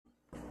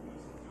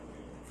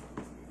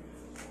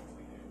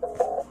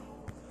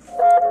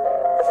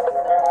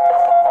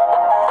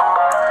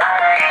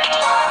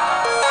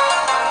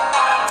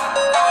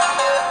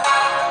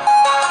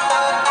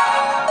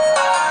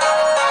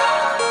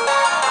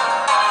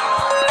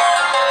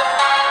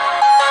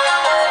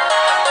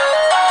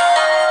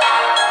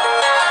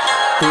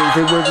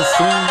days they were the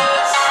seeds.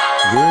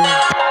 Yeah.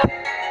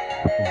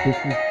 And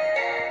bitches,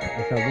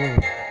 as I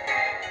was.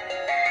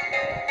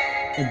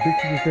 And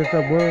bitches as I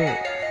was.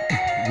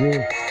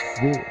 Yeah,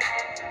 yeah.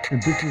 And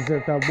bitches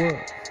as I was.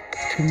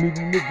 To me,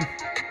 the niggas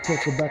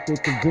talk about their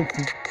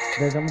conviction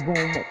that I'm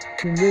going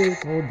to live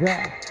or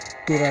die.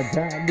 Thought I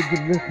died, nigga,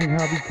 listen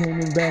how we came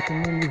in back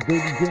and in this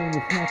baby game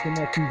was smacking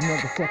at these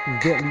motherfuckers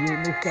deadly.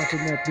 Ain't no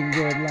stopping at them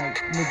red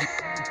lights, nigga.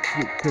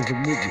 Shit, cause a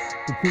nigga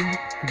continue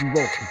to be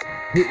walking,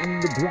 hitting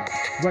the block,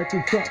 right the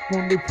top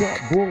on the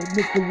chalkboard.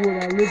 Nigga, would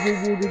I live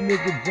or would a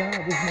nigga die?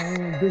 Was my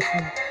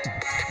ambition.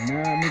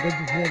 Nah, nigga, I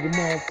just want the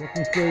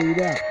motherfucking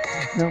straight out.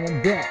 Now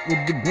I'm back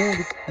with the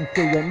border and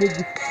show y'all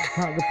niggas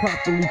how to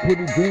properly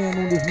put it down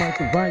on this mic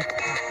device.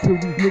 Kill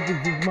these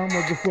niggas is my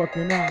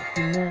motherfucking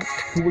option now.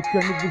 So what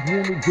y'all niggas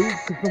wanna do?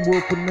 Cause I'm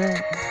working now.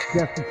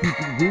 Got to keep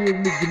it real,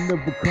 nigga,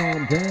 never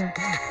calm down.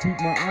 Keep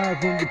my eyes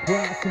on the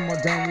prize in my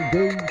dying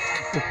days.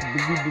 If you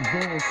believe the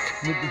zone,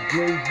 niggas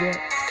blaze that.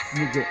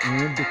 Nigga,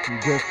 and bitch,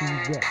 guess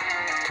who's that?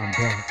 I'm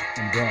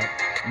back.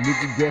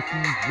 Nigga, guess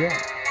who's that?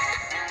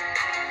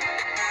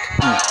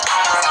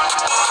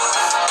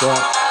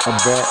 I'm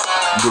back.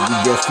 Nigga,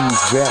 guess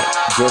who's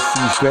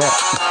back?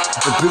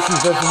 The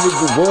bitches as a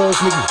nigga was,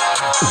 nigga.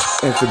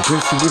 As the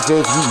bitches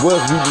as we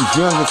was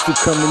young and still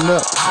coming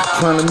up.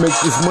 Trying to make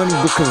this money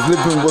because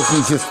living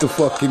wasn't just the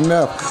fucking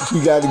enough.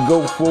 We gotta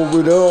go for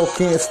it all,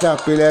 can't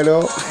stop it at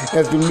all.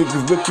 As the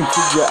niggas looking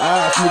to your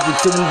eyes, nigga,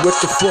 tell me what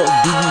the fuck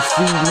do you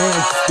see, man?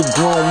 Just a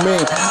grown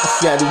man, a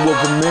shadow of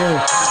a man.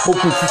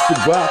 Hoping to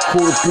survive,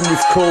 caught up in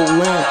this cold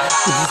land.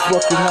 This is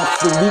fucking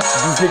obsolete,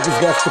 these niggas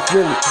got to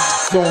feel it.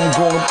 So I'm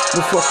gonna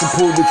fucking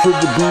pull the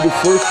trigger, be the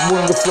first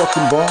one to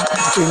fucking bomb.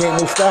 It ain't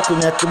no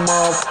stopping at the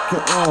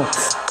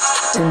motherfucking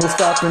Ain't no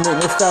stopping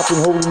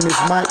holding this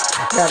mic.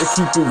 Gotta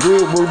keep it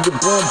real, word the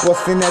bomb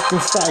busting at them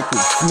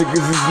cycles.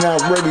 Niggas is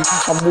not ready,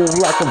 I move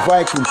like a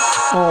Viking.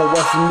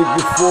 Watch the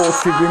niggas fall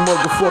to their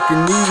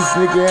motherfucking knees.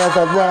 Nigga, as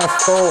I rise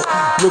tall,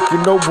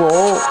 looking over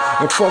all,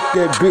 and fuck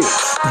that bitch.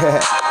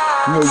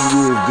 Know you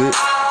is, bitch.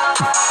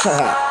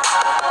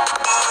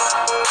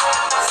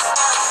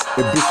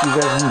 And bitches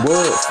as we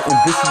was,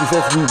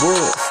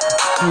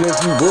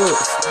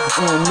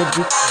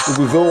 nigga, it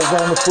was all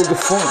around for the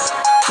fun.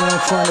 I'm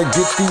trying to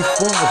get these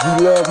funds.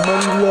 We love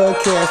money, love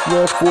cash,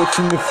 love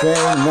fortune and fame.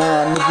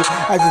 Nah, nigga,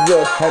 I just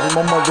love having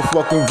my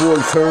motherfucking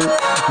voice heard.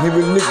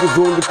 Hearing niggas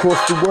all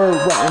across the world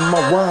writing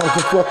my rhymes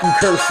and fucking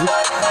curses.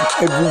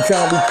 Every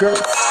time we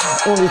curse,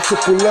 only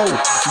triple O.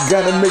 You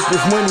gotta make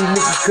this money,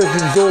 nigga, cause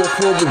it's all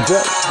for the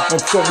dough.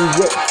 And tell me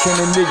what can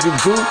a nigga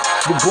do?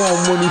 The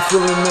bomb when he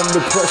feeling under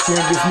pressure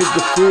and this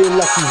nigga feel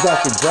like he's about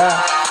to die.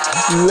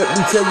 Let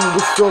me tell you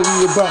the story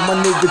about my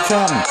nigga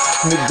Tommy.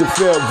 Nigga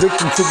fell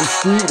victim to the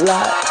street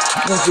light.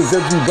 Cause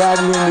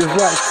everybody in his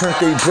life turned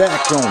their back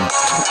on him.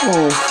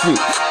 Oh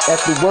shit.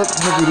 After work,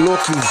 nigga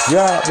lost his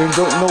job and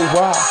don't know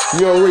why.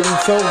 He already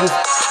told us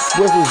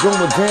what was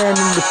going down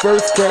in the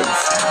first case.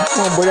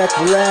 But at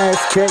the last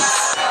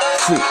case,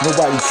 shit,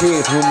 nobody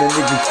cares when the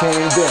nigga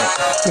came back.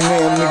 And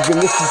now nigga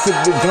listen to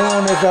the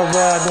dawn as I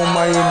ride on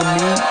my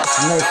enemies.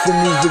 Nice to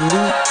meet the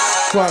meat.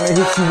 Trying to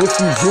hit you with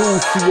some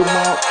jewels to your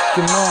mouth.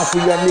 Come on, for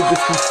y'all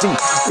niggas to see.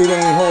 It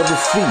ain't hard to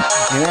see,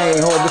 and it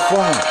ain't hard to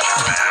find.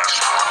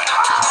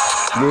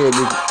 Yeah,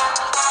 nigga.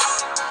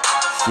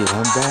 Shit,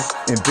 I'm back.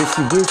 And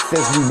bitchy wish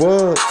as we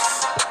was.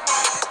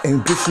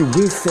 And bitchy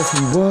wish as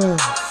we was.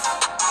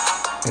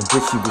 And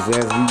bitchy was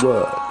as we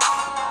was.